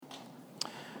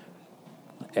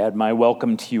Add my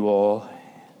welcome to you all.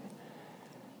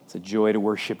 It's a joy to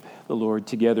worship the Lord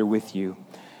together with you.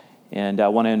 And I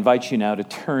want to invite you now to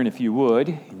turn, if you would,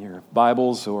 in your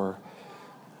Bibles or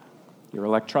your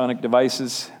electronic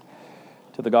devices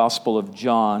to the Gospel of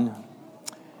John.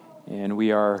 And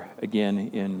we are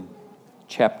again in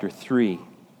chapter 3.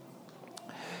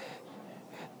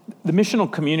 The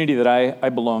missional community that I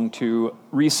belong to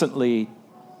recently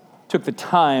took the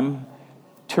time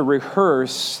to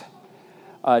rehearse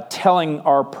telling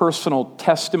our personal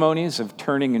testimonies of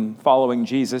turning and following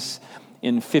Jesus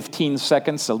in 15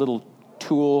 seconds, a little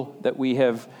tool that we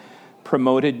have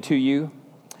promoted to you.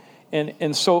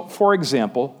 And so, for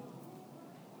example,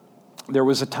 there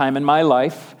was a time in my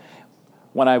life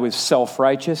when I was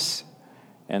self-righteous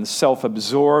and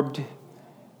self-absorbed,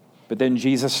 but then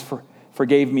Jesus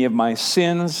forgave me of my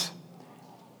sins,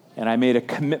 and I made a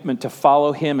commitment to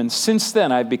follow him, and since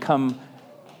then I've become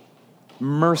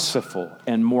merciful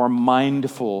and more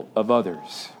mindful of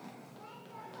others.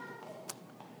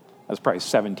 That's probably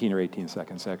 17 or 18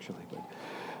 seconds, actually.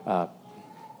 But,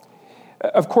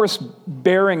 of course,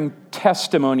 bearing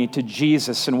testimony to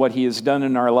Jesus and what he has done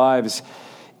in our lives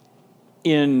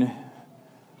in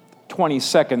 20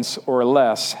 seconds or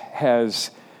less has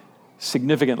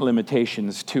significant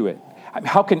limitations to it.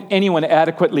 How can anyone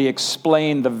adequately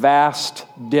explain the vast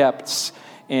depths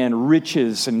and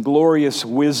riches and glorious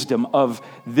wisdom of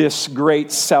this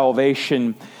great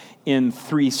salvation in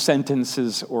 3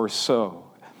 sentences or so?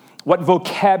 What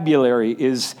vocabulary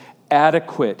is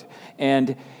adequate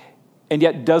and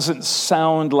yet doesn't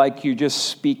sound like you're just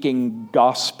speaking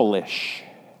gospelish?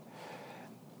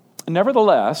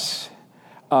 Nevertheless,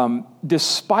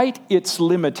 despite its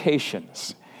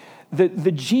limitations,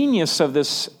 the genius of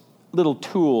this little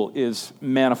tool is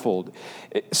manifold.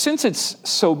 Since it's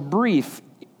so brief,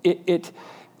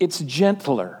 it's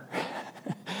gentler.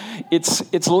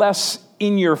 It's less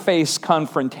in-your-face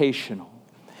confrontational.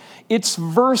 It's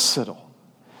versatile,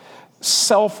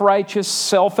 self-righteous,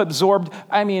 self-absorbed.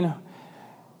 I mean,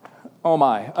 oh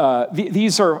my.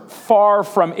 These are far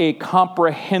from a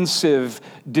comprehensive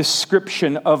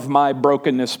description of my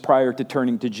brokenness prior to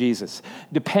turning to Jesus.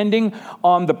 Depending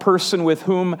on the person with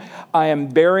whom I am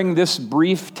bearing this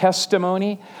brief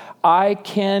testimony, I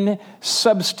can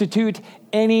substitute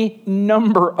any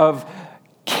number of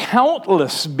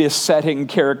countless besetting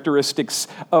characteristics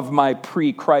of my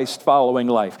pre-Christ following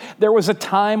life. There was a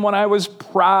time when I was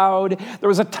proud. There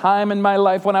was a time in my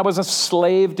life when I was a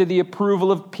slave to the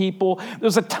approval of people. There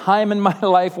was a time in my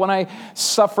life when I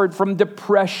suffered from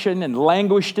depression and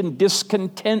languished in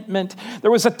discontentment.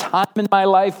 There was a time in my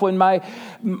life when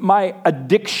my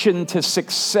addiction to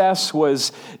success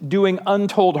was doing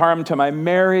untold harm to my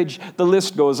marriage. The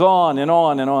list goes on and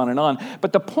on and on and on.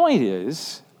 But the point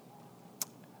is,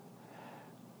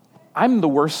 I'm the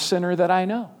worst sinner that I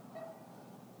know.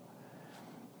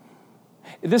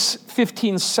 This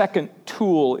 15-second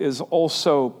tool is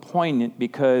also poignant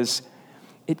because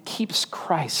it keeps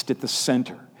Christ at the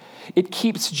center. It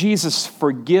keeps Jesus'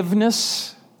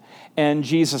 forgiveness and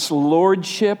Jesus'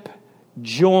 lordship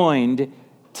joined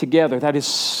together. That's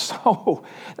so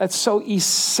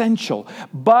essential.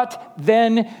 But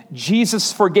then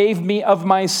Jesus forgave me of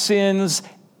my sins,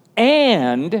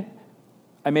 and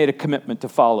I made a commitment to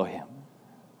follow him.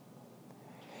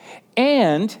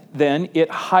 And then it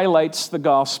highlights the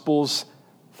gospel's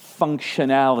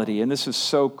functionality. And this is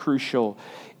so crucial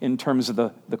in terms of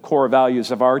the core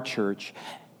values of our church.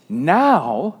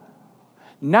 Now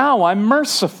I'm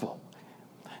merciful.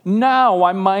 Now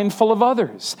I'm mindful of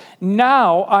others.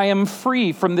 Now I am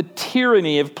free from the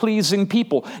tyranny of pleasing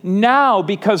people. Now,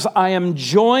 because I am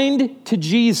joined to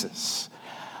Jesus,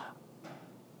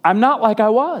 I'm not like I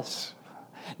was.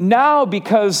 Now,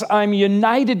 because I'm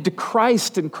united to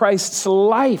Christ and Christ's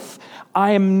life,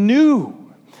 I am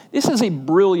new. This is a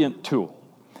brilliant tool,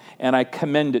 and I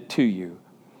commend it to you.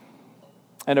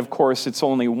 And of course, it's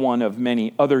only one of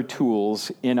many other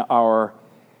tools in our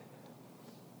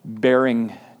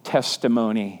bearing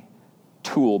testimony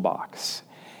toolbox.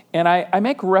 And I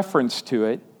make reference to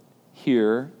it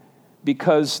here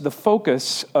because the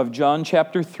focus of John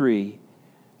chapter 3,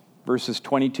 verses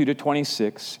 22 to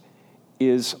 26,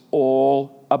 is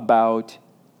all about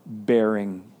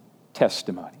bearing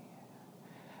testimony.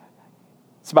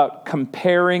 It's about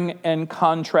comparing and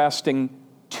contrasting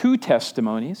 2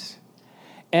 testimonies,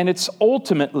 and it's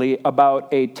ultimately about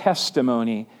a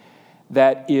testimony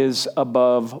that is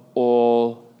above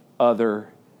all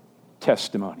other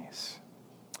testimonies.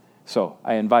 So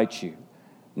I invite you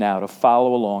now to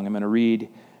follow along. I'm going to read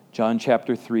John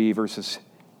chapter 3, verses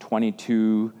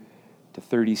 22 to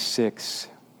 36.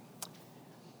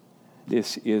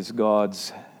 This is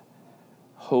God's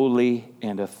holy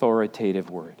and authoritative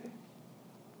word.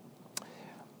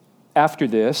 After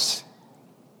this,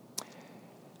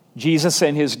 Jesus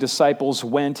and his disciples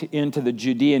went into the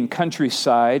Judean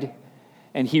countryside,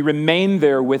 and he remained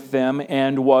there with them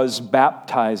and was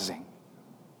baptizing.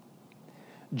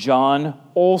 John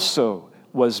also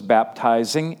was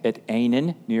baptizing at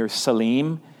Aenon near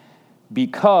Salim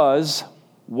because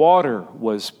water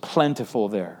was plentiful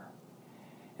there,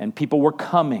 and people were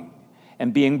coming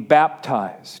and being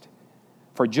baptized,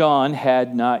 for John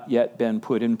had not yet been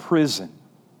put in prison.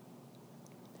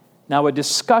 Now a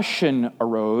discussion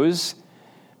arose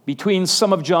between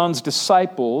some of John's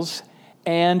disciples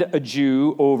and a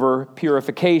Jew over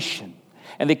purification.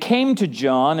 And they came to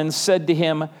John and said to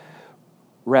him,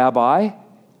 "Rabbi,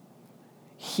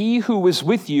 he who was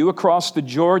with you across the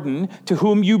Jordan, to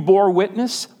whom you bore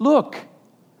witness, look,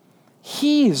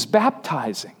 he is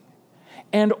baptizing,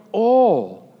 and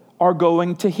all are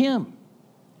going to him."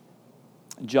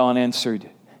 John answered,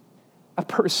 "A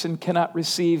person cannot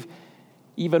receive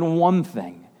even one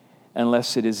thing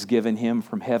unless it is given him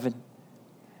from heaven.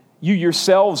 You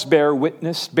yourselves bear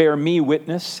me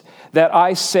witness, that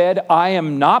I said, I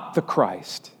am not the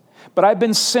Christ, but I've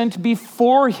been sent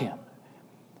before him.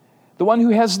 The one who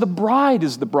has the bride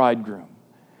is the bridegroom.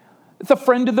 The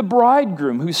friend of the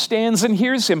bridegroom who stands and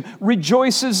hears him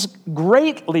rejoices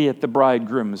greatly at the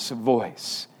bridegroom's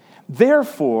voice.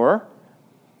 Therefore,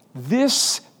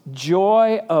 this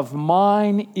joy of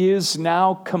mine is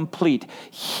now complete.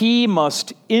 He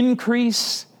must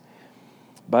increase,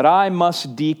 but I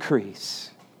must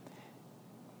decrease.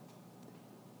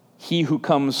 He who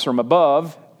comes from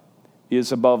above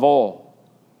is above all.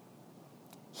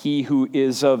 He who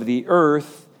is of the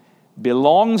earth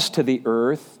belongs to the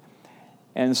earth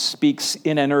and speaks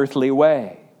in an earthly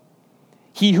way.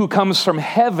 He who comes from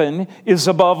heaven is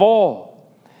above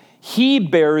all. He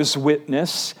bears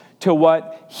witness to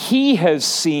what he has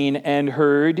seen and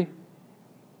heard,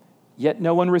 yet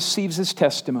no one receives his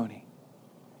testimony.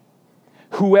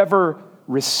 Whoever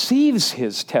receives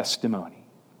his testimony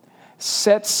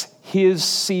sets his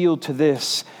seal to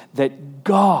this, that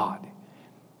God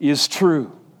is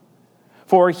true.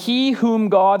 For he whom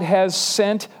God has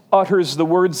sent utters the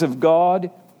words of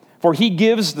God, for he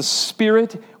gives the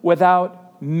Spirit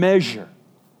without measure.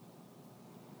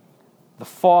 The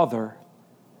Father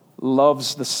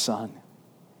loves the Son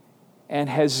and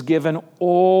has given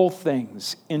all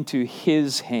things into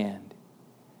his hand.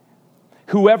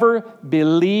 Whoever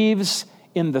believes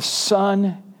in the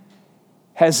Son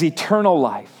has eternal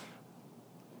life.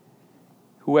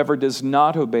 Whoever does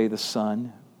not obey the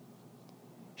Son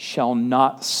shall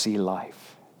not see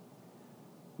life,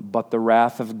 but the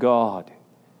wrath of God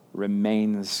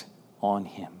remains on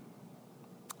him.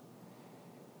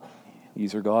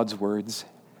 These are God's words.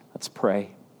 Let's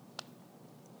pray.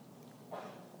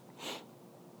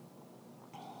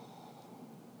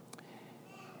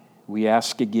 We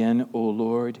ask again, O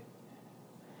Lord,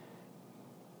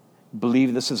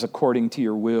 believe this is according to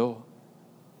your will,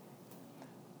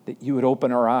 that you would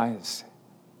open our eyes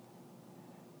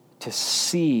to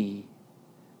see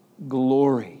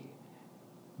glory,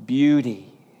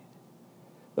 beauty,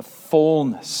 the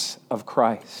fullness of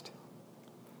Christ.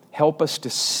 Help us to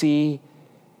see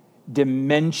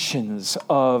dimensions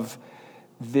of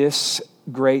this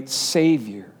great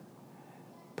Savior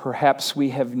perhaps we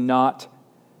have not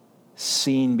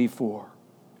seen before.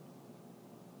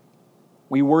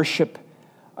 We worship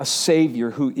a Savior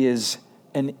who is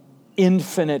an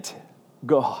infinite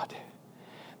God.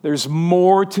 There's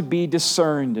more to be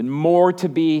discerned and more to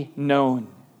be known,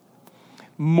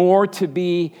 more to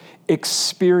be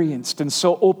experienced, and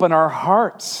so open our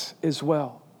hearts as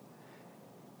well.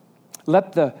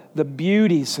 Let the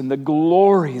beauties and the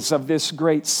glories of this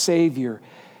great Savior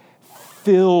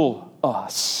fill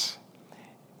us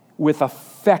with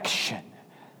affection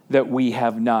that we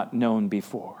have not known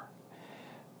before.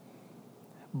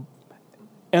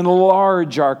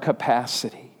 Enlarge our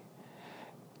capacity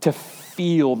to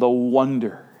feel the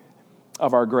wonder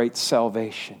of our great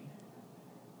salvation.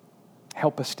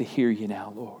 Help us to hear you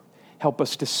now, Lord. Help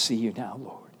us to see you now,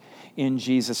 Lord. In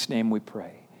Jesus' name we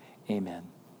pray. Amen.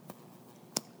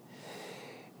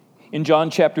 In John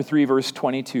chapter 3, verse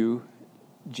 22,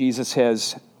 Jesus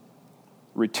has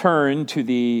returned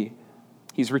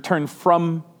he's returned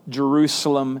from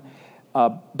Jerusalem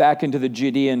back into the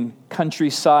Judean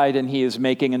countryside, and he is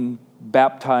making and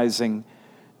baptizing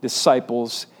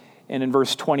disciples. And in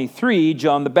verse 23,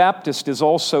 John the Baptist is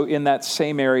also in that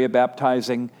same area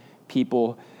baptizing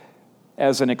people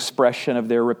as an expression of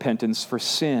their repentance for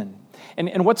sin.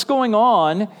 And what's going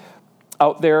on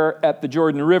out there at the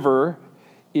Jordan River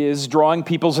is drawing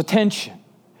people's attention.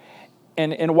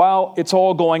 And while it's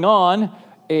all going on,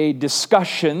 a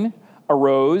discussion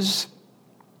arose.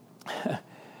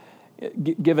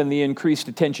 Given the increased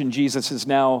attention Jesus is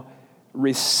now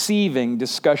receiving,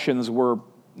 discussions were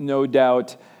no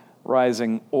doubt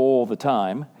rising all the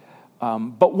time.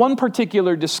 But one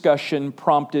particular discussion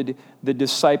prompted the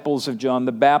disciples of John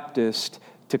the Baptist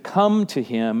to come to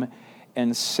him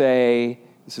and say,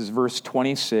 this is verse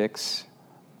 26,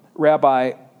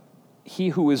 Rabbi, he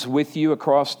who is with you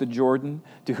across the Jordan,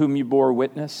 to whom you bore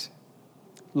witness,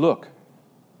 look,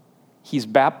 he's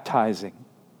baptizing,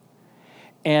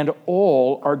 and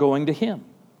all are going to him.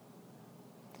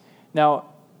 Now,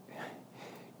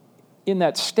 in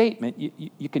that statement,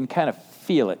 you can kind of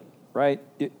feel it, right?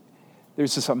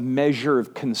 There's just a measure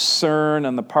of concern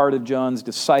on the part of John's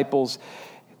disciples,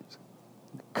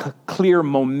 clear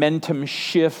momentum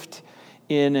shift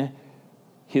in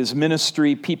his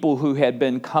ministry. People who had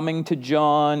been coming to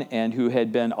John and who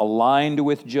had been aligned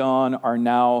with John they're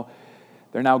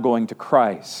now going to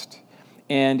Christ.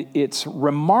 And it's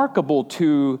remarkable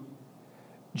to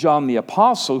John the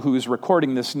Apostle, who is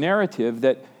recording this narrative,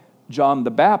 that John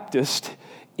the Baptist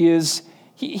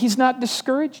he's not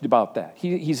discouraged about that.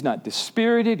 He's not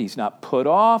dispirited, he's not put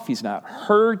off, he's not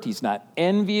hurt, he's not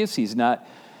envious, he's not,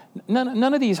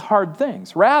 none of these hard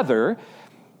things. Rather,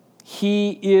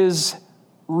 he is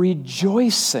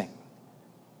rejoicing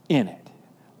in it.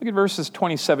 Look at verses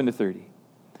 27 to 30.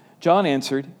 John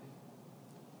answered,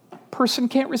 a person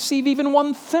can't receive even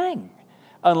one thing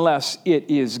unless it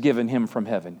is given him from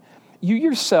heaven. You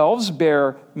yourselves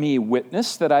bear me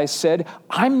witness that I said,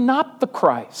 I'm not the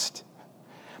Christ,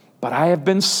 but I have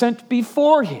been sent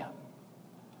before him.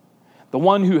 The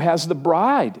one who has the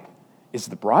bride is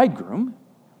the bridegroom.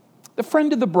 The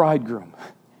friend of the bridegroom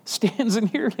stands and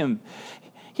hears him.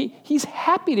 He's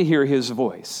happy to hear his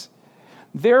voice.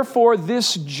 Therefore,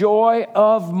 this joy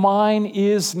of mine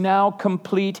is now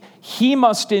complete. He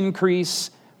must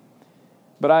increase,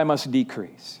 but I must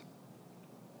decrease.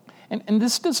 And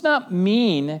this does not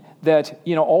mean that,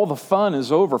 all the fun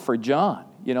is over for John.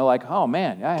 Like, oh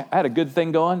man, I had a good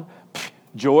thing going.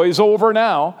 Joy's over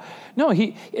now. No,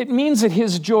 it means that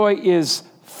his joy is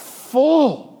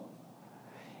full.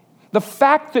 The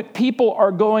fact that people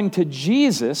are going to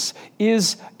Jesus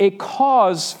is a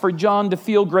cause for John to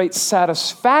feel great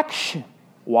satisfaction.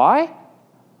 Why?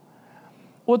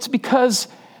 Well, it's because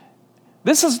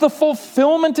this is the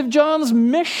fulfillment of John's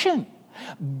mission.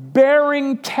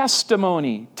 Bearing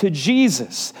testimony to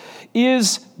Jesus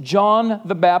is John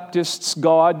the Baptist's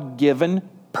God-given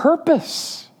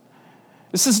purpose.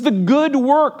 This is the good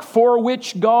work for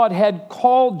which God had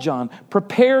called John,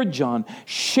 prepared John,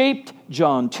 shaped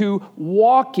John to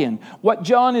walk in. What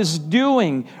John is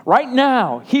doing right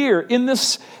now, here in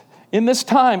this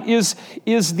time, is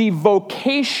the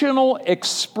vocational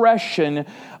expression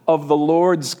of the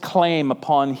Lord's claim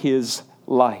upon his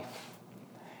life.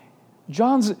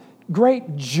 John's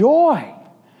great joy,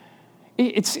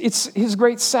 it's his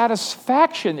great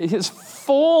satisfaction, his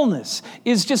fullness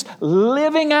is just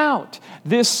living out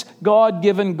this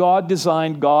God-given,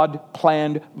 God-designed,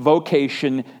 God-planned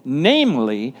vocation,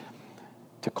 namely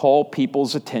to call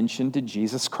people's attention to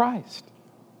Jesus Christ.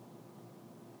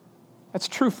 That's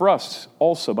true for us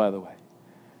also, by the way.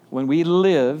 When we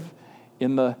live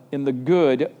in the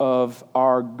good of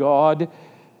our God-called,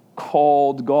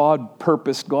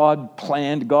 God-purposed,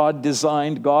 God-planned,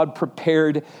 God-designed,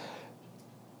 God-prepared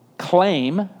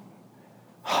claim,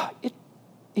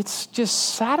 it's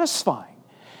just satisfying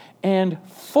and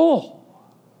full.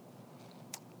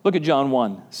 Look at John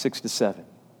 1, 6-7.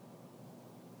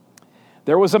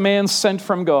 There was a man sent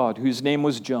from God whose name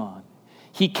was John.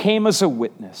 He came as a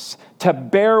witness to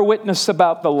bear witness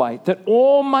about the light, that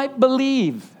all might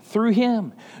believe through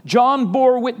him. John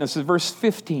bore witness, verse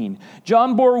 15.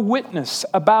 John bore witness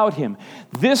about him.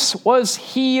 This was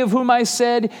he of whom I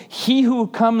said, he who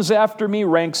comes after me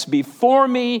ranks before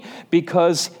me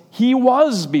because he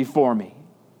was before me.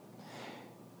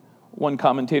 One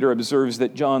commentator observes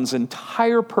that John's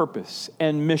entire purpose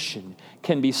and mission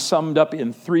can be summed up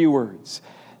in 3 words.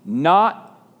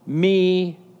 Not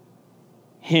me,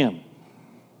 him.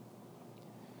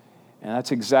 And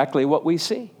that's exactly what we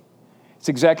see. It's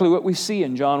exactly what we see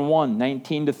in John 1,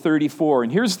 19-34.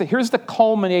 And here's the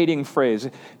culminating phrase.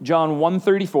 John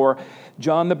 1:34,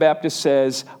 John the Baptist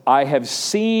says, I have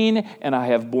seen and I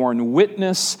have borne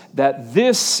witness that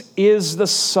this is the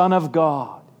Son of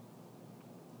God.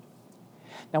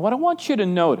 Now, what I want you to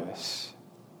notice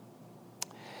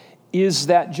is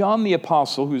that John the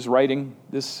Apostle, who's writing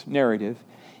this narrative,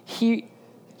 he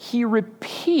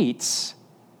repeats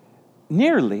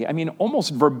nearly,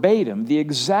 almost verbatim, the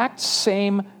exact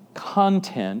same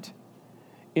content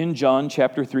in John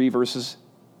chapter 3, verses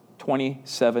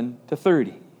 27 to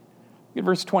 30. Look at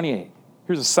verse 28.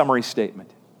 Here's a summary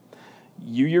statement.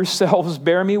 You yourselves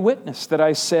bear me witness that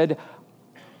I said,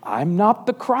 I'm not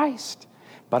the Christ,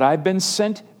 but I've been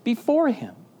sent before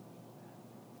him.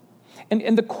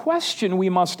 And the question we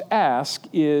must ask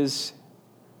is,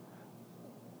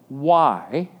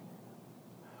 why?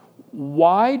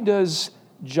 Why does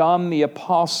John the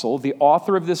Apostle, the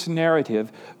author of this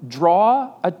narrative,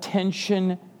 draw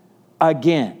attention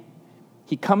again?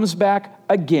 He comes back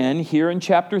again here in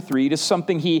chapter 3 to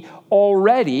something he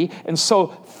already and so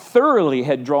thoroughly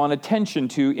had drawn attention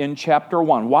to in chapter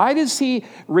 1. Why does he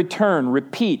return,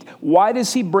 repeat? Why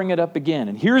does he bring it up again?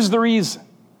 And here's the reason.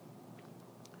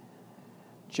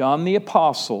 John the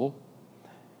Apostle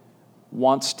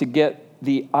wants to get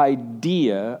the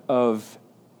idea of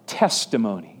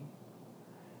testimony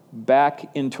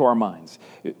back into our minds.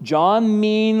 John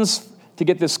means to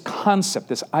get this concept,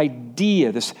 this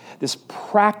idea, this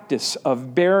practice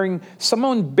of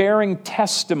someone bearing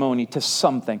testimony to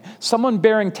something, someone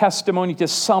bearing testimony to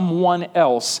someone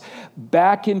else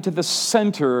back into the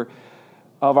center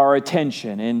of our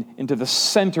attention and into the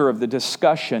center of the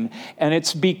discussion. And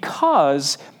it's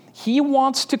because he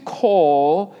wants to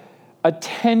call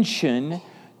attention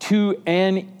to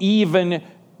an even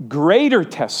greater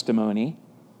testimony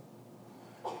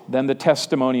than the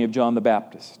testimony of John the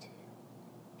Baptist.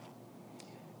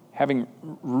 Having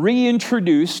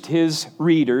reintroduced his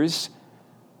readers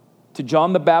to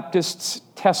John the Baptist's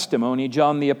testimony,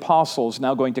 John the Apostle is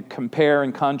now going to compare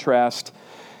and contrast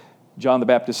John the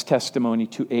Baptist's testimony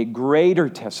to a greater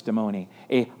testimony,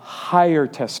 a higher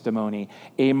testimony,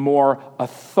 a more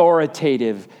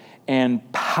authoritative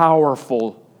and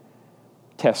powerful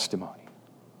testimony.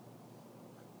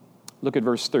 Look at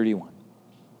verse 31.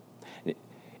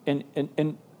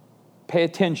 And pay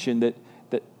attention that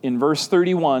in verse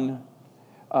 31,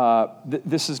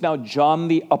 this is now John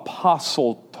the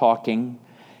Apostle talking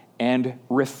and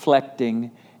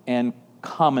reflecting and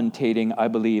commentating, I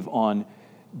believe, on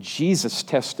Jesus'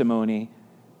 testimony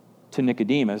to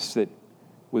Nicodemus that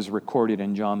was recorded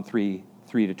in John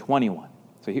 3:3-21.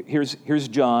 So here's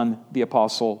John the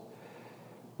Apostle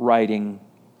writing,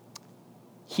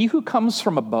 "He who comes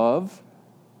from above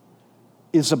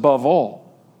is above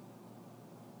all."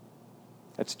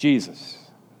 That's Jesus.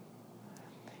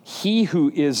 "He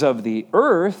who is of the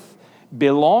earth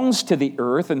belongs to the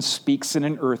earth and speaks in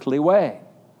an earthly way."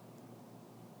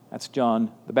 That's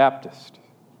John the Baptist.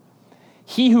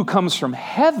 "He who comes from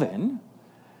heaven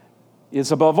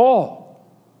is above all."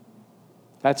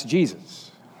 That's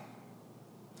Jesus.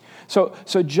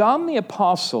 So John the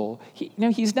Apostle,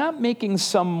 he's not making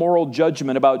some moral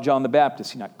judgment about John the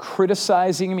Baptist. He's not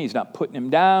criticizing him. He's not putting him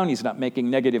down. He's not making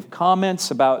negative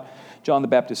comments about John the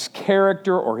Baptist's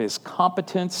character or his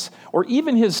competence or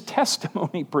even his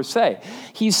testimony per se.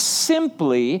 He's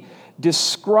simply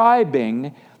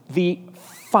describing the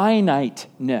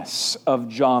finiteness of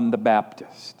John the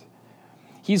Baptist.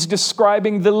 He's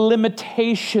describing the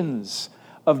limitations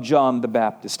of John the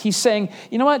Baptist. He's saying,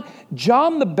 you know what?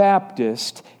 John the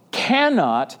Baptist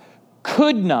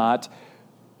could not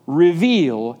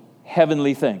reveal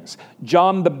heavenly things.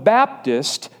 John the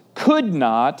Baptist could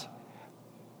not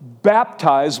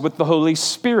baptize with the Holy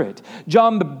Spirit.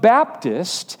 John the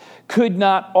Baptist could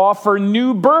not offer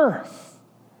new birth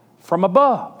from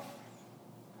above.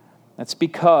 That's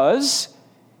because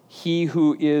he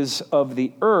who is of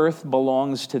the earth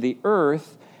belongs to the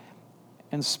earth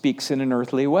and speaks in an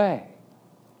earthly way.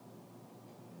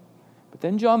 But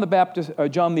then John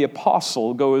the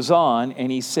Apostle goes on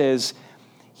and he says,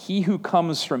 "He who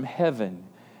comes from heaven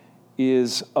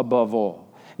is above all."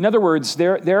 In other words,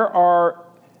 there are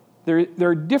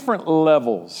different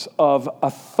levels of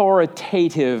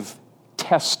authoritative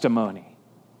testimony.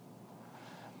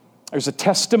 There's a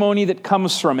testimony that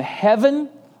comes from heaven,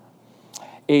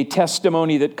 a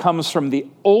testimony that comes from the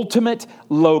ultimate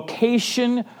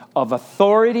location of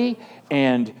authority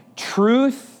and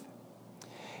truth.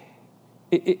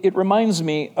 It reminds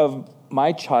me of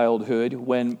my childhood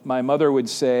when my mother would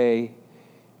say,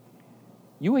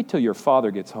 "You wait till your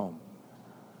father gets home,"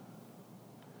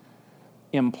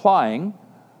 implying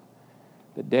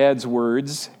that Dad's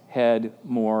words had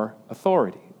more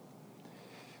authority.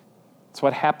 It's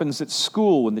what happens at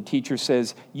school when the teacher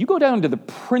says, "You go down to the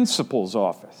principal's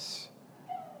office."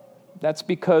 That's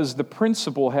because the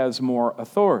principal has more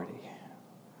authority.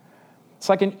 It's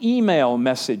like an email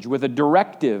message with a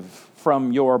directive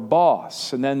from your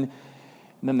boss, and then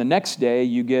the next day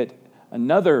you get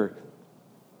another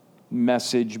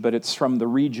message, but it's from the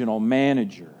regional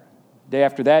manager. Day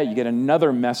after that, you get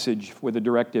another message with a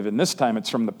directive, and this time it's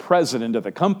from the president of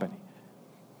the company.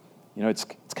 It's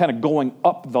kind of going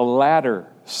up the ladder,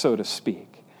 so to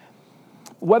speak.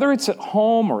 Whether it's at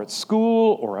home or at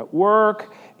school or at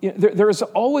work, there is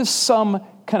always some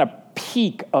kind of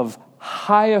peak of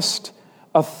highest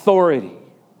authority,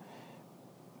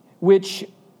 which,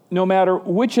 no matter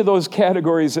which of those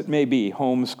categories it may be,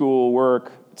 home, school,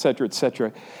 work, et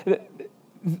cetera,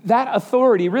 that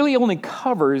authority really only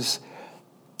covers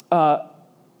a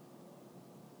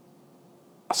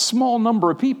small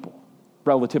number of people,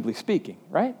 relatively speaking,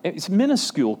 right? It's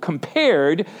minuscule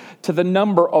compared to the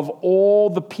number of all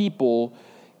the people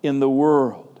in the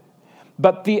world.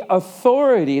 But the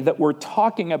authority that we're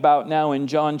talking about now in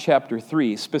John chapter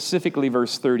 3, specifically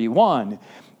verse 31,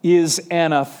 is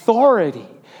an authority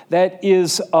that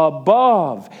is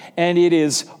above and it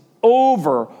is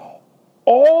over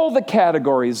all the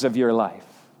categories of your life,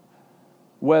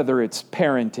 whether it's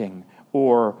parenting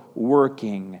or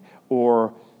working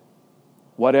or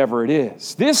whatever it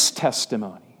is. This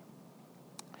testimony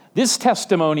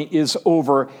is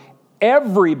over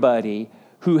everybody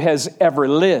who has ever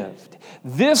lived.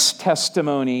 This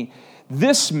testimony,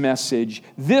 this message,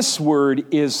 this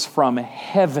word is from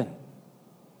heaven.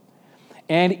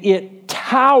 And it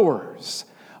towers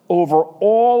over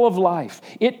all of life.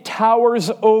 It towers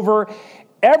over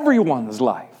everyone's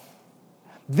life.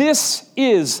 This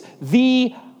is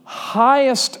the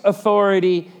highest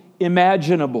authority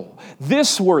imaginable.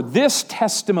 This word, this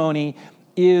testimony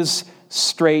is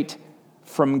straight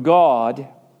from God,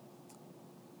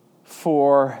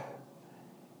 for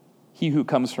he who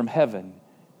comes from heaven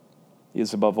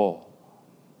is above all.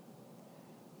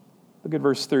 Look at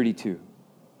verse 32.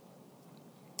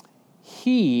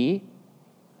 He,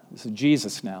 this is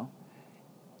Jesus now,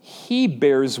 he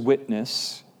bears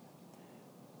witness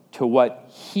to what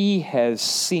he has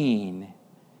seen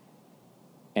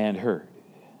and heard.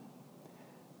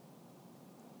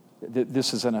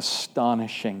 This is an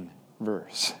astonishing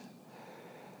verse,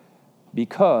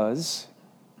 because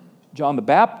John the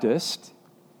Baptist,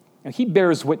 he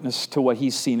bears witness to what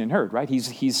he's seen and heard, right?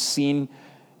 He's seen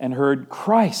and heard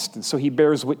Christ, and so he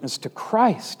bears witness to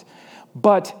Christ.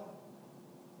 But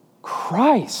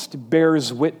Christ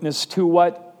bears witness to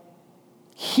what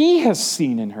he has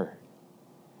seen and heard.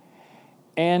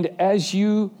 And as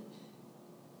you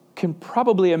can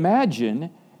probably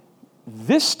imagine,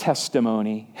 this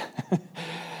testimony,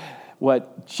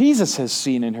 what Jesus has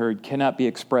seen and heard, cannot be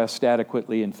expressed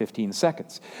adequately in 15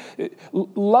 seconds.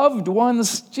 Loved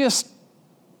ones, just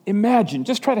imagine,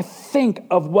 just try to think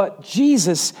of what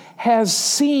Jesus has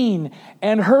seen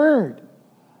and heard.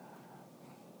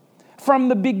 From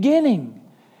the beginning,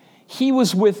 he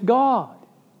was with God.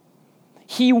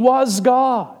 He was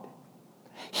God.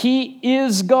 He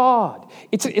is God.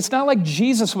 It's not like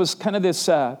Jesus was kind of this,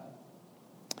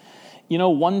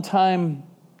 one-time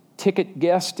ticket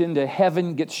guest into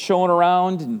heaven, gets shown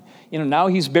around, and now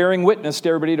he's bearing witness to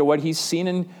everybody to what he's seen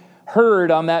and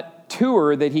heard on that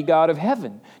tour that he got of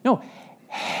heaven. No,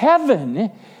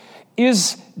 heaven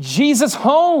is Jesus'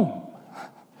 home.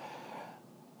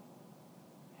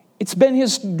 It's been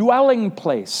his dwelling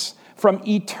place from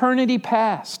eternity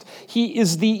past. He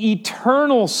is the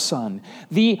eternal Son,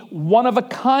 the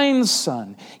one-of-a-kind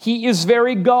Son. He is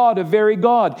very God of very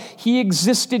God. He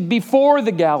existed before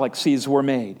the galaxies were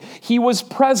made. He was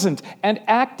present and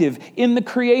active in the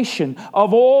creation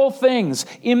of all things,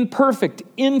 imperfect,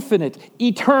 infinite,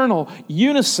 eternal,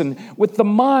 unison with the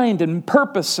mind and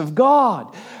purpose of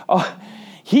God.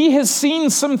 He has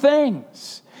seen some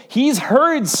things. He's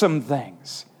heard some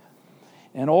things.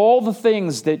 And all the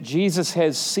things that Jesus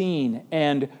has seen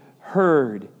and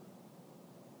heard,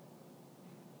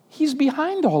 he's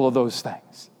behind all of those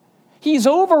things. He's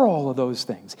over all of those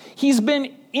things. He's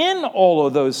been in all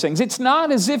of those things. It's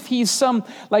not as if he's some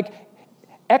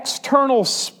external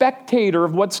spectator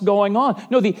of what's going on.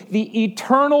 No, the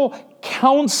eternal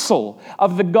counsel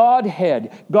of the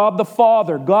Godhead, God the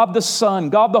Father, God the Son,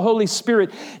 God the Holy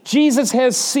Spirit, Jesus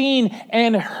has seen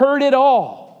and heard it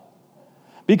all.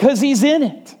 Because he's in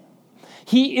it.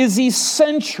 He is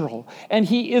essential, and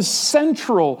he is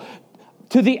central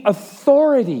to the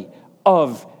authority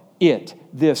of it,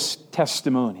 this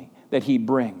testimony that he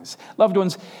brings. Loved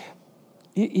ones,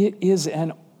 it is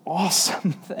an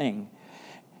awesome thing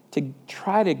to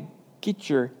try to get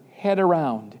your head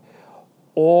around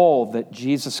all that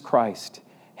Jesus Christ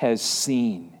has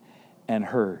seen and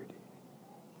heard.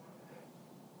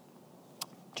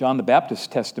 John the Baptist's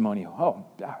testimony,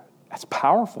 that's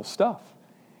powerful stuff.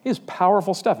 It is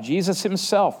powerful stuff. Jesus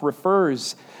himself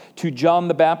refers to John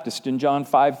the Baptist in John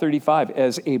 5:35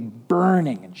 as a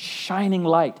burning and shining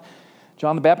light.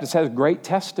 John the Baptist has great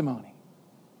testimony.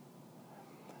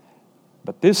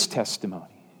 But this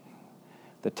testimony,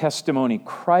 the testimony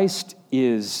Christ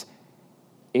is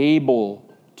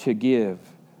able to give.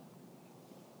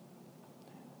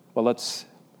 Well, let's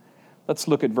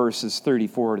look at verses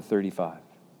 34 to 35.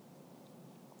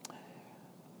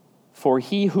 For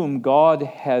he whom God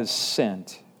has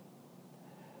sent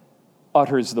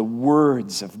utters the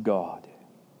words of God.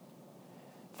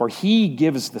 For he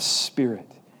gives the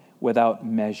Spirit without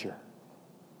measure.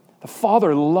 The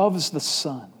Father loves the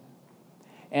Son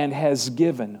and has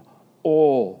given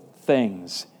all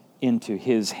things into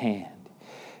his hand.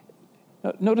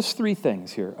 Now, notice three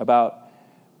things here about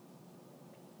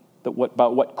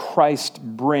what Christ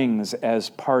brings as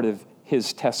part of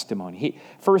his testimony.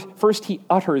 First, he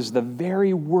utters the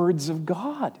very words of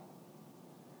God.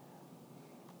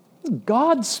 It's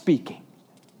God speaking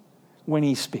when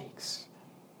he speaks.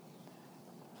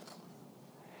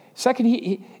 Second,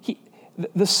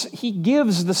 he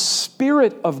gives the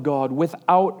Spirit of God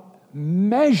without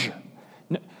measure.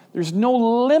 There's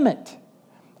no limit,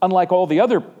 unlike all the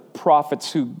other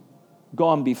prophets who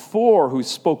gone before who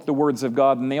spoke the words of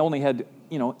God and they only had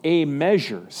a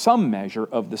measure, some measure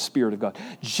of the Spirit of God.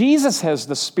 Jesus has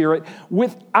the Spirit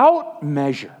without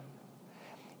measure.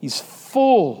 He's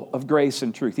full of grace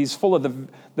and truth. He's full of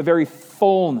the very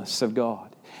fullness of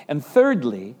God. And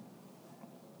thirdly,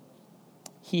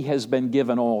 he has been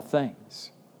given all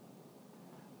things.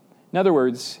 In other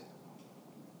words,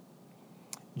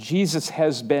 Jesus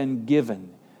has been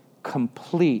given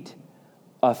complete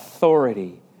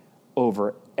authority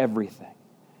over everything.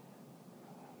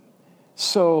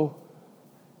 So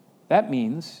that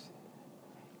means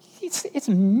it's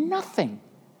nothing.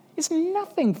 It's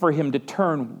nothing for him to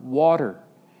turn water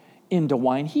into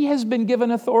wine. He has been given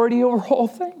authority over all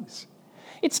things.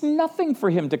 It's nothing for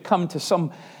him to come to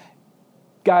some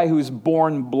guy who's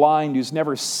born blind, who's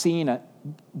never seen it,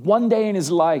 one day in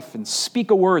his life and speak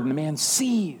a word and the man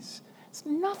sees. It's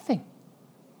nothing.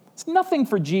 It's nothing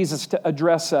for Jesus to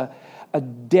address a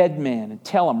dead man and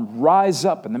tell him, rise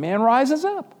up, and the man rises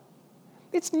up.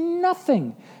 It's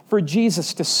nothing for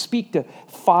Jesus to speak to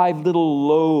 5 little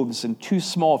loaves and 2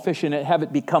 small fish and have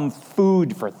it become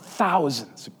food for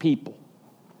thousands of people.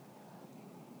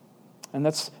 And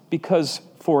that's because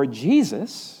for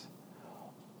Jesus,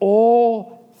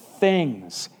 all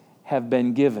things have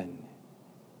been given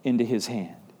into his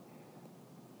hand.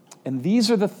 And these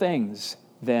are the things,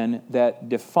 then, that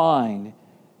define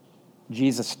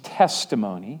Jesus'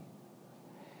 testimony.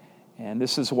 And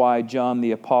this is why John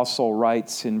the Apostle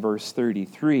writes in verse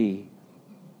 33,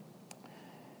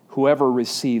 whoever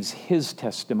receives his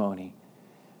testimony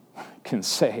can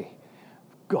say,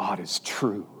 God is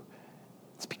true.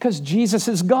 It's because Jesus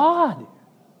is God.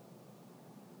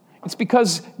 It's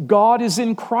because God is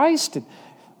in Christ.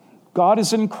 God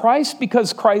is in Christ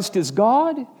because Christ is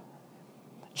God.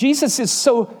 Jesus is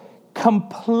so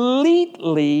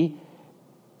completely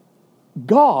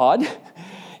God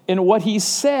in what he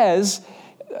says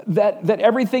that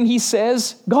everything he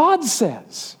says, God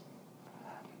says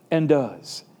and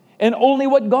does. And only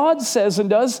what God says and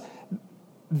does,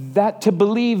 that to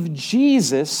believe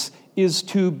Jesus is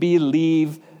to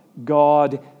believe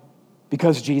God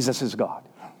because Jesus is God.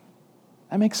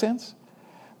 That makes sense?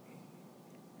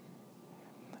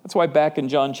 That's why back in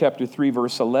John chapter 3,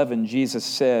 verse 11, Jesus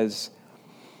says,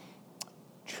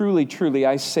 truly, truly,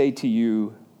 I say to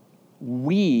you,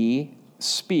 we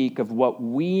speak of what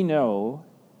we know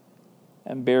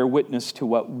and bear witness to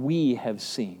what we have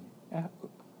seen.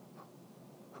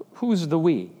 Who's the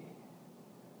we?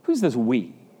 Who's this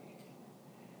we?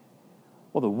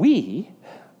 Well, the we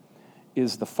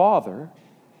is the Father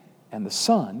and the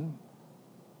Son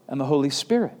and the Holy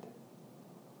Spirit.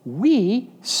 We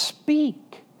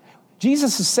speak.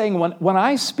 Jesus is saying, when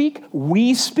I speak,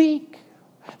 we speak.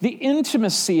 The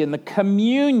intimacy and the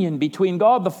communion between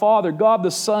God the Father, God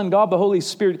the Son, God the Holy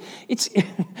Spirit,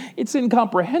 it's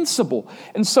incomprehensible.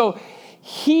 And so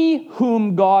he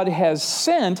whom God has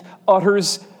sent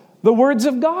utters the words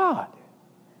of God.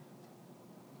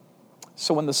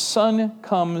 So when the Son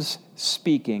comes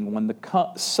speaking, when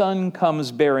the Son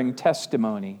comes bearing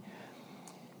testimony,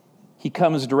 he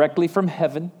comes directly from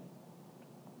heaven.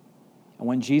 And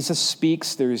when Jesus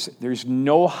speaks, there's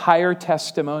no higher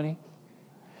testimony.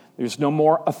 There's no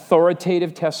more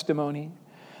authoritative testimony.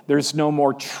 There's no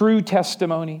more true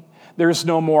testimony. There's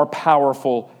no more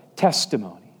powerful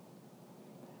testimony.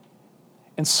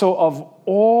 And so of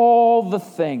all the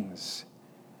things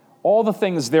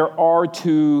there are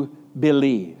to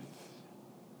believe.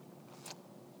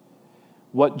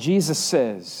 What Jesus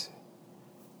says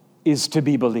is to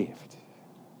be believed.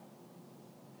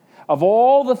 Of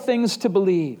all the things to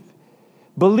believe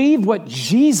what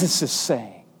Jesus is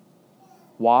saying.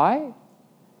 Why?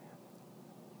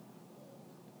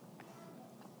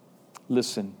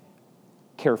 Listen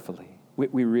carefully.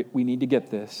 We need to get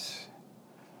this.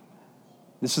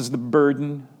 This is the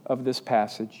burden of this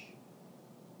passage.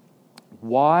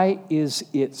 Why is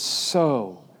it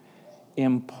so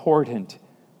important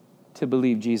to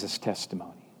believe Jesus'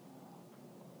 testimony?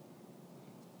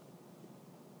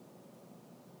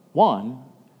 One,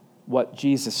 what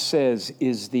Jesus says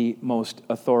is the most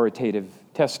authoritative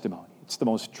testimony. It's the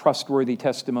most trustworthy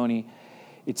testimony.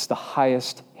 It's the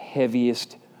highest,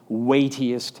 heaviest,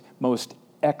 weightiest, most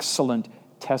excellent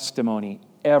testimony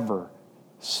ever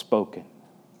spoken.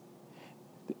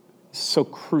 So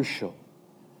crucial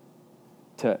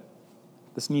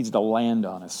this needs to land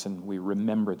on us, and we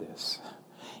remember this.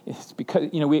 It's because,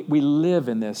 we live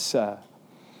in this,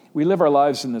 we live our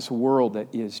lives in this world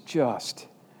that is just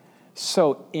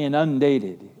so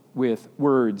inundated with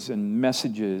words and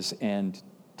messages and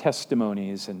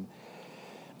testimonies, and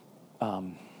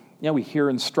we hear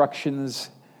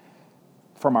instructions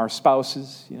from our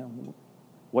spouses,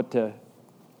 what to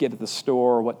get at the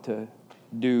store, what to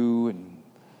do, and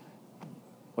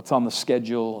what's on the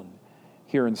schedule, and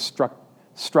hear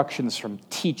instructions from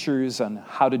teachers on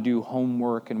how to do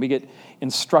homework, and we get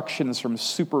instructions from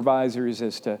supervisors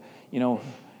as to,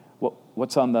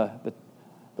 what's on the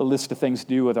list of things to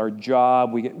do with our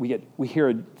job. We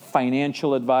hear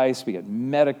financial advice, we get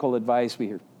medical advice, we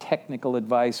hear technical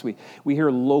advice, we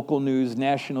hear local news,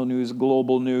 national news,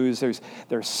 global news. There's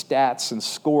stats and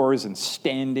scores and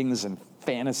standings and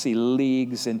fantasy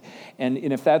leagues, and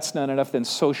if that's not enough, then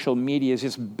social media is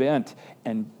just bent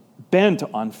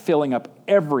on filling up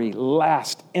every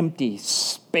last empty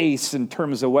space in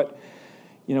terms of what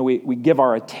we give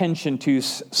our attention to,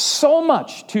 so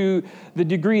much to the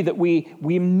degree that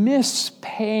we miss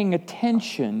paying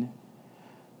attention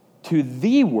to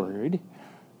the word,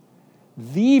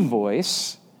 the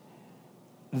voice,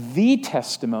 the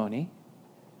testimony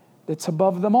that's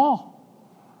above them all.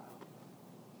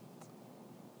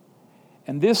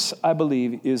 And this, I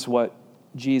believe, is what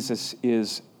Jesus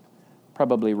is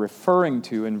probably referring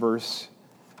to in verse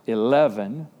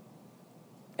 11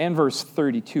 and verse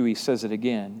 32. He says it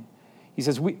again. He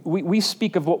says, we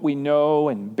speak of what we know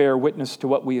and bear witness to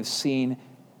what we have seen,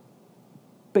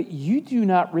 but you do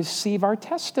not receive our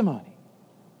testimony.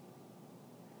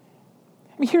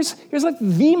 I mean, here's like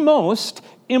the most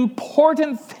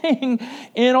important thing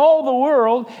in all the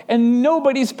world, and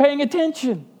nobody's paying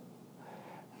attention.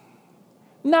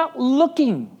 Not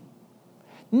looking,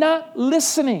 not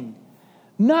listening,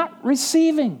 not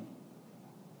receiving.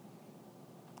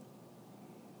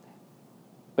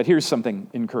 But here's something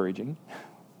encouraging.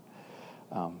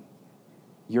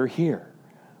 You're here.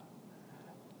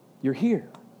 You're here.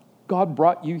 God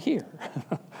brought you here.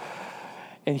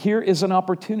 And here is an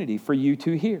opportunity for you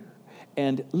to hear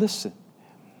and listen,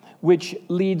 which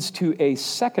leads to a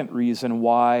second reason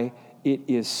why it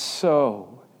is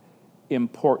so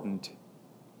important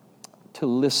to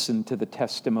listen to the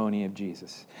testimony of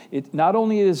Jesus. It not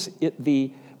only is it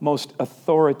the most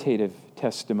authoritative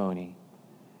testimony,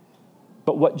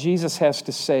 but what Jesus has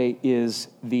to say is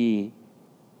the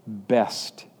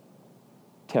best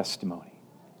testimony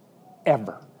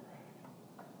ever.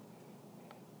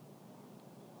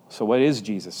 So what is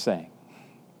Jesus saying?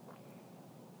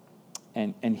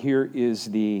 And here is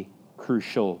the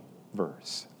crucial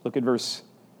verse. Look at verse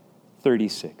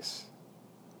 36.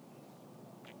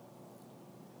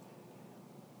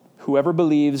 Whoever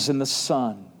believes in the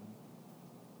Son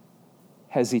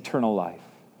has eternal life.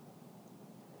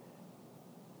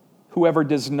 Whoever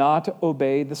does not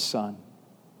obey the Son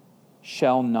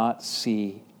shall not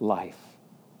see life,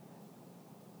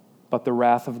 but the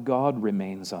wrath of God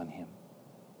remains on him.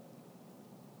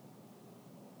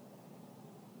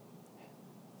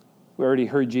 We already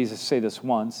heard Jesus say this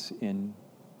once in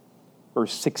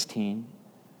verse 16.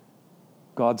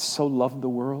 God so loved the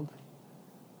world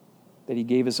that he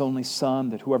gave his only Son,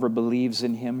 that whoever believes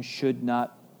in him should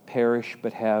not perish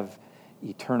but have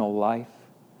eternal life.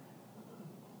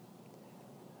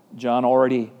 John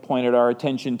already pointed our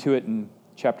attention to it in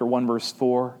chapter 1, verse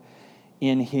 4.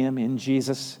 In him, in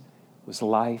Jesus, was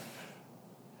life.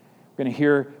 We're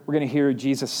going to hear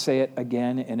Jesus say it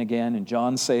again and again, and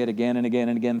John say it again and again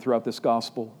and again throughout this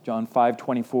gospel. John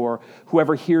 5:24.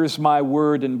 Whoever hears my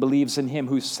word and believes in him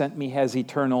who sent me has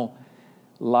eternal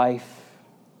life.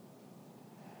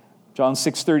 John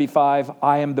 6:35.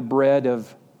 I am the bread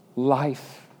of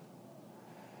life.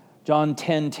 John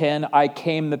 10:10, I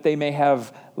came that they may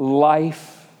have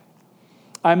life.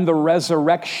 I'm the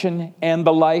resurrection and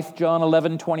the life, John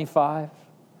 11:25.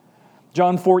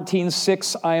 John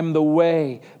 14:6, I am the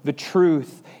way, the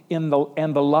truth, and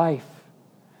the life.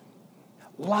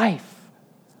 Life,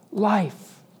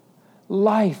 life,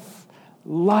 life,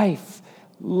 life,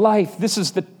 life. This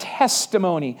is the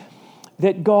testimony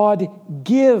that God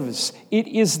gives. It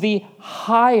is the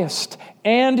highest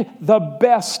and the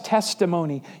best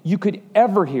testimony you could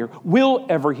ever hear, will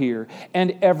ever hear,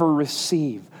 and ever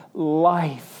receive.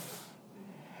 Life.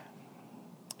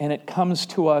 And it comes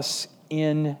to us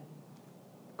in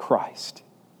Christ.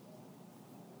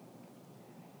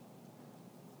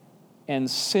 And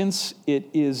since it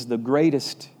is the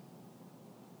greatest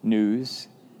news,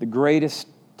 the greatest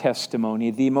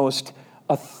testimony, the most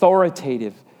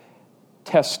authoritative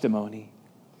testimony,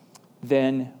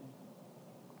 then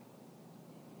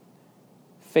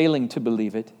failing to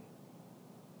believe it,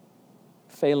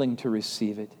 failing to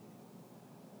receive it,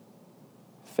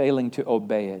 failing to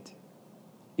obey it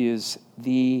is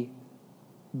the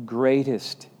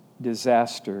greatest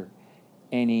disaster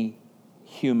any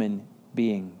human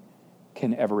being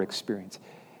can ever experience.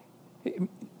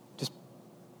 Just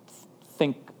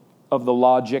think of the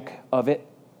logic of it.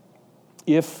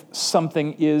 If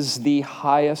something is the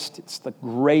highest, it's the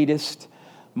greatest,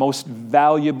 most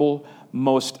valuable,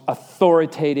 most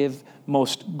authoritative,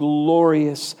 most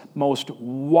glorious, most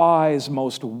wise,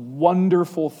 most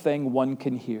wonderful thing one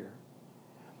can hear,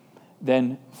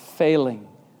 then failing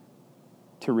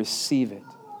to receive it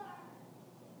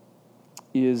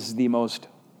is the most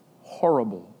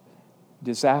horrible,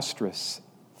 disastrous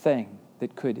thing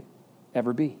that could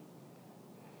ever be.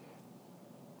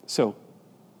 So,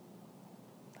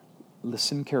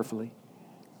 listen carefully.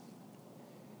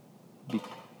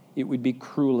 It would be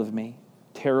cruel of me,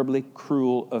 terribly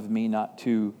cruel of me not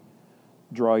to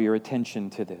draw your attention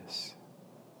to this.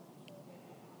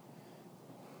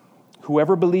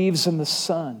 Whoever believes in the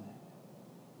Son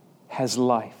has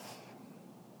life.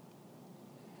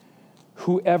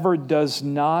 Whoever does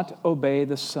not obey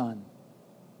the Son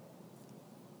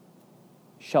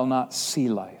shall not see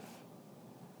life,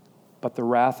 but the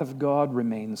wrath of God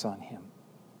remains on him.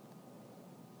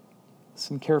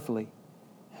 Listen carefully.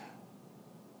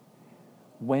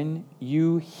 When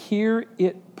you hear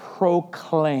it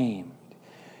proclaimed,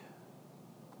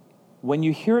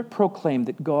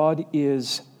 that God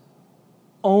is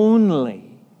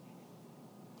only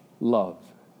love,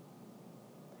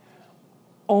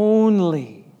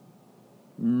 only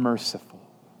merciful,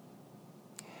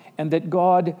 and that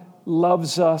God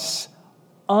loves us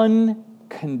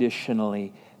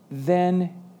unconditionally,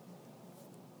 then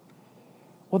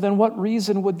what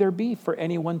reason would there be for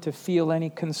anyone to feel any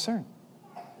concern?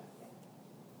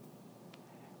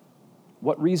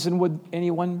 What reason would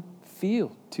anyone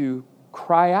feel to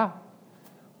cry out,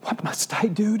 "What must I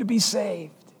do to be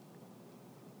saved?"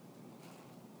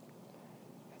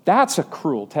 That's a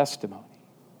cruel testimony.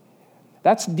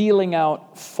 That's dealing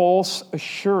out false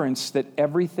assurance that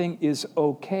everything is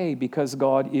okay because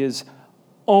God is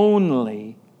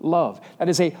only love. That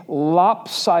is a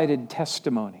lopsided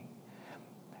testimony.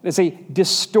 It is a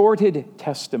distorted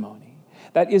testimony.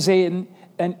 That is an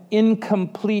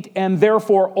incomplete and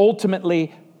therefore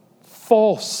ultimately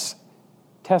false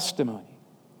testimony.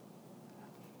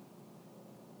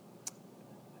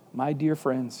 My dear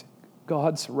friends,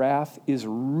 God's wrath is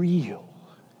real.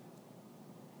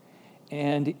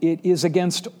 And it is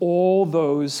against all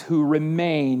those who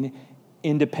remain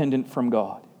independent from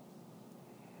God.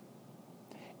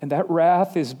 And that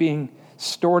wrath is being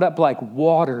stored up like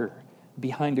water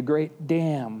behind a great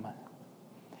dam.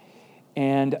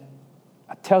 And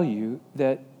I tell you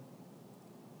that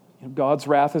God's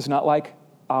wrath is not like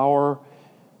our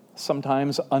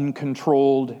sometimes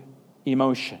uncontrolled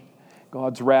emotion.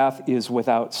 God's wrath is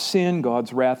without sin.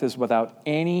 God's wrath is without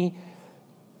any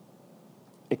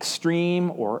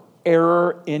extreme or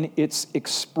error in its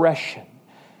expression.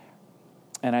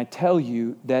 And I tell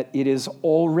you that it is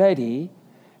already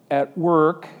at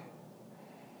work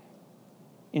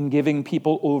in giving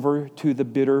people over to the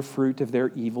bitter fruit of their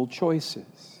evil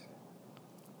choices.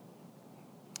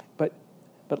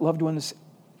 But loved ones,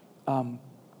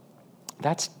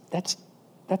 that's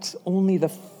only the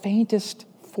faintest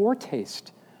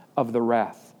foretaste of the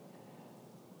wrath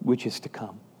which is to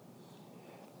come.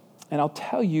 And I'll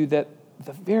tell you that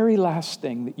the very last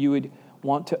thing that you would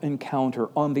want to encounter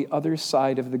on the other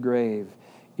side of the grave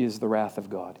is the wrath of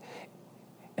God.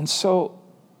 And so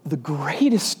the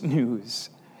greatest news,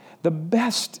 the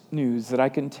best news that I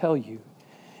can tell you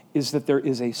is that there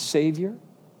is a Savior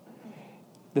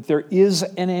that there is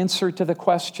an answer to the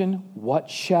question, what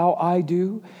shall I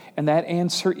do? And that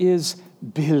answer is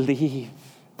believe.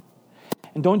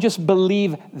 And don't just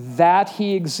believe that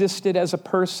he existed as a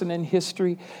person in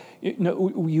history.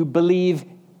 You believe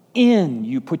in,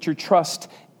 you put your trust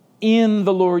in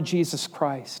the Lord Jesus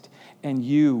Christ, and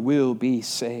you will be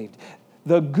saved.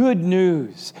 The good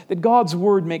news that God's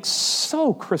word makes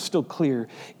so crystal clear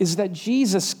is that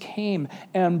Jesus came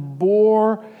and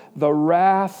bore the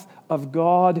wrath of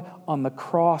God on the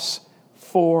cross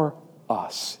for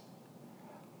us.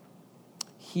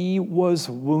 He was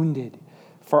wounded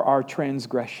for our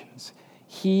transgressions.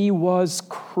 He was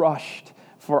crushed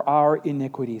for our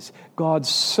iniquities. God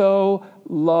so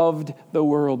loved the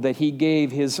world that he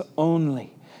gave his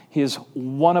only, his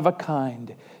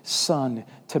one-of-a-kind Son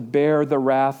to bear the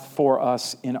wrath for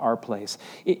us in our place.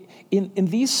 In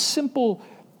these simple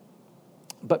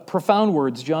but profound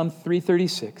words, John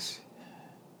 3:36,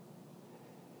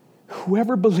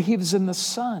 whoever believes in the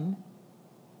Son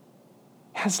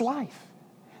has life.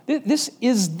 This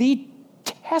is the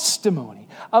testimony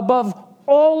above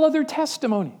all other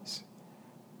testimonies.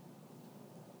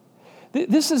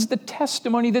 This is the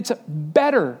testimony that's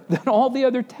better than all the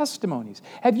other testimonies.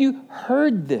 Have you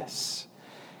heard this?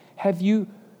 Have you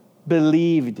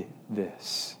believed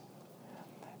this?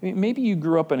 I mean, maybe you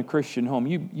grew up in a Christian home.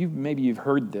 Maybe you've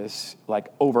heard this like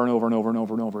over and over and over and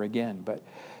over and over again.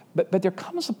 But there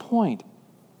comes a point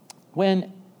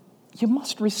when you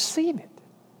must receive it.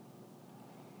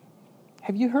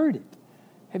 Have you heard it?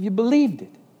 Have you believed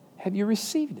it? Have you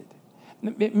received it?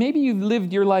 Maybe you've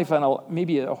lived your life on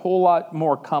maybe a whole lot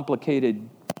more complicated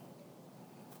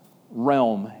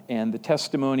realm, and the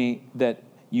testimony that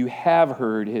you have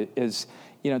heard is,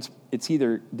 it's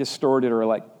either distorted or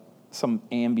like some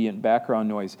ambient background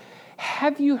noise.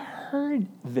 Have you heard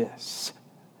this?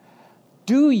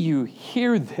 Do you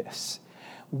hear this?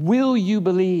 Will you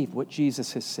believe what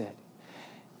Jesus has said?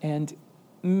 And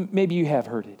maybe you have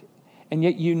heard it, and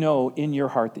yet you know in your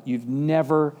heart that you've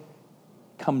never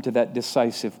come to that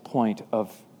decisive point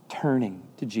of turning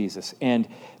to Jesus and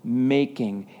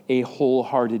making a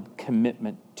wholehearted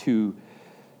commitment to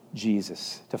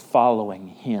Jesus, to following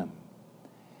him.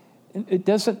 And it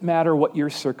doesn't matter what your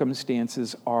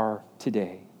circumstances are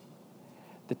today.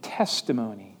 The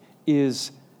testimony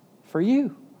is for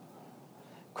you.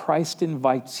 Christ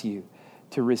invites you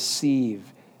to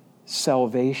receive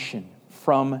salvation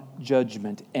from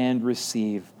judgment and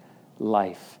receive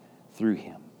life through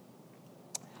him.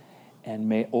 And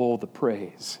may all the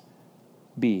praise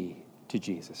be to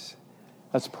Jesus.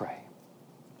 Let's pray.